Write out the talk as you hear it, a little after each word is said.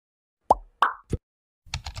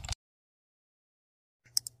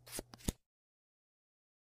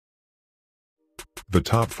The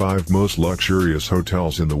top 5 most luxurious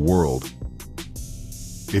hotels in the world.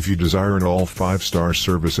 If you desire an all 5-star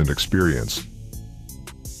service and experience,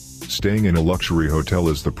 staying in a luxury hotel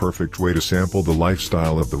is the perfect way to sample the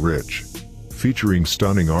lifestyle of the rich. Featuring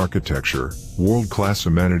stunning architecture, world-class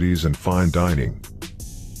amenities and fine dining,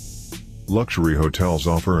 luxury hotels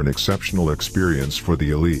offer an exceptional experience for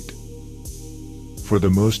the elite. For the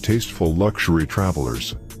most tasteful luxury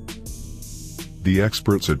travelers, the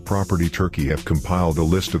experts at Property Turkey have compiled a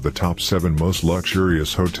list of the top 7 most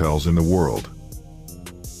luxurious hotels in the world.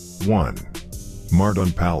 1.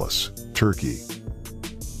 Mardon Palace, Turkey.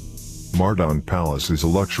 Mardon Palace is a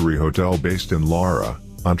luxury hotel based in Lara,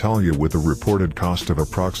 Antalya with a reported cost of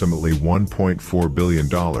approximately $1.4 billion.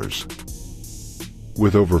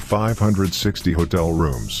 With over 560 hotel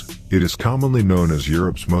rooms, it is commonly known as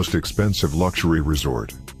Europe's most expensive luxury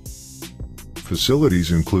resort.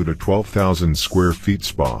 Facilities include a 12,000 square feet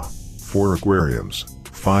spa, 4 aquariums,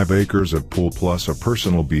 5 acres of pool plus a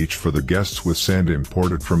personal beach for the guests with sand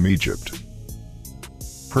imported from Egypt.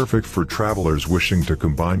 Perfect for travelers wishing to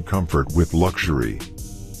combine comfort with luxury.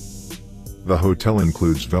 The hotel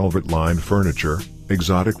includes velvet-lined furniture,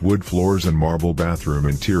 exotic wood floors and marble bathroom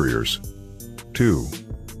interiors. 2.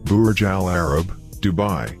 Burj Al Arab,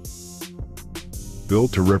 Dubai.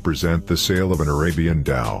 Built to represent the sail of an Arabian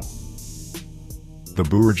dhow, the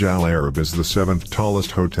Burj Al Arab is the 7th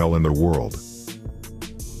tallest hotel in the world.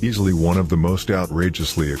 Easily one of the most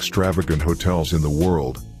outrageously extravagant hotels in the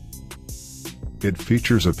world. It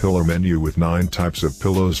features a pillow menu with 9 types of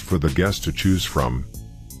pillows for the guest to choose from,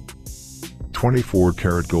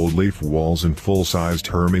 24-karat gold leaf walls and full-sized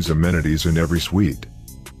Hermes amenities in every suite.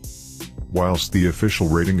 Whilst the official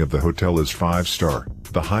rating of the hotel is 5-star,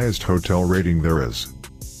 the highest hotel rating there is.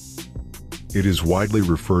 It is widely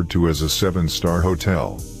referred to as a 7-star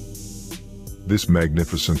hotel. This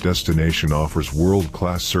magnificent destination offers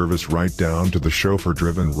world-class service right down to the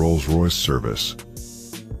chauffeur-driven Rolls-Royce service.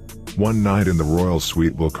 One night in the Royal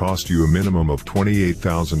Suite will cost you a minimum of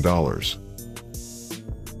 $28,000.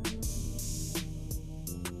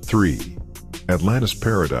 3. Atlantis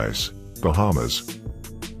Paradise, Bahamas.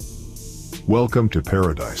 Welcome to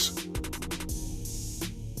paradise.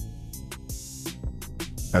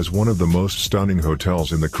 As one of the most stunning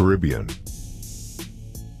hotels in the Caribbean,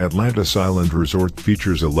 Atlantis Island Resort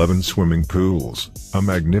features 11 swimming pools, a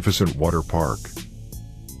magnificent water park,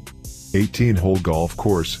 18-hole golf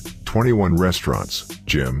course, 21 restaurants,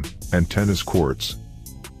 gym, and tennis courts,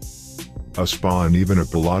 a spa and even a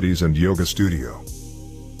Pilates and yoga studio.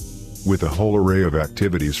 With a whole array of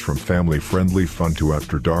activities from family-friendly fun to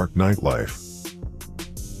after-dark nightlife.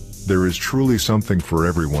 There is truly something for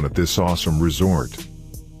everyone at this awesome resort.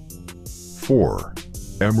 4.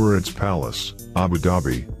 Emirates Palace, Abu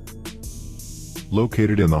Dhabi.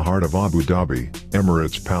 Located in the heart of Abu Dhabi,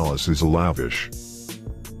 Emirates Palace is a lavish,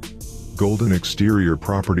 golden exterior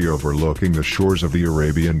property overlooking the shores of the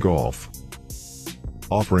Arabian Gulf.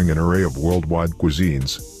 Offering an array of worldwide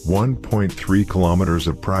cuisines, 1.3 kilometers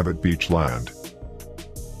of private beach land,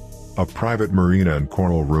 a private marina and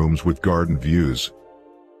coral rooms with garden views.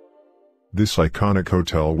 This iconic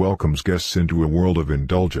hotel welcomes guests into a world of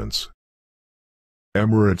indulgence.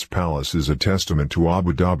 Emirates Palace is a testament to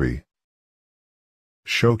Abu Dhabi,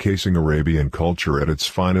 showcasing Arabian culture at its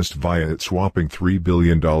finest via its whopping $3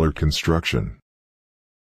 billion construction.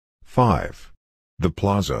 5. The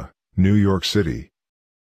Plaza, New York City.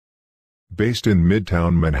 Based in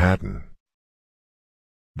Midtown Manhattan,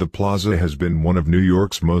 the Plaza has been one of New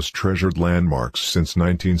York's most treasured landmarks since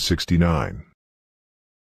 1969.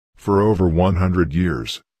 For over 100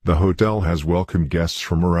 years, the hotel has welcomed guests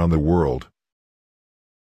from around the world,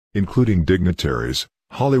 including dignitaries,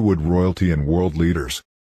 Hollywood royalty and world leaders,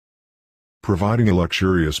 providing a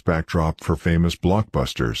luxurious backdrop for famous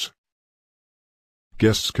blockbusters.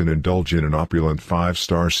 Guests can indulge in an opulent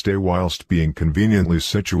 5-star stay whilst being conveniently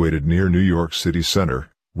situated near New York City Center,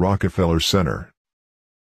 Rockefeller Center,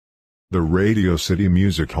 the Radio City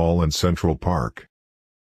Music Hall and Central Park.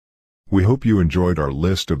 We hope you enjoyed our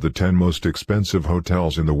list of the 10 most expensive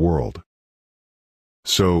hotels in the world.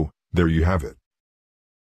 So, there you have it.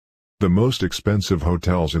 The most expensive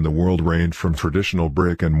hotels in the world range from traditional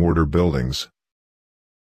brick-and-mortar buildings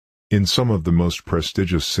in some of the most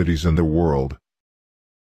prestigious cities in the world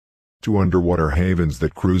to underwater havens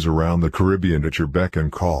that cruise around the Caribbean at your beck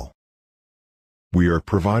and call. We are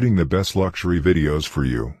providing the best luxury videos for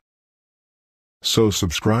you. So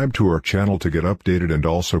subscribe to our channel to get updated and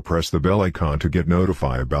also press the bell icon to get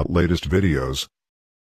notified about latest videos.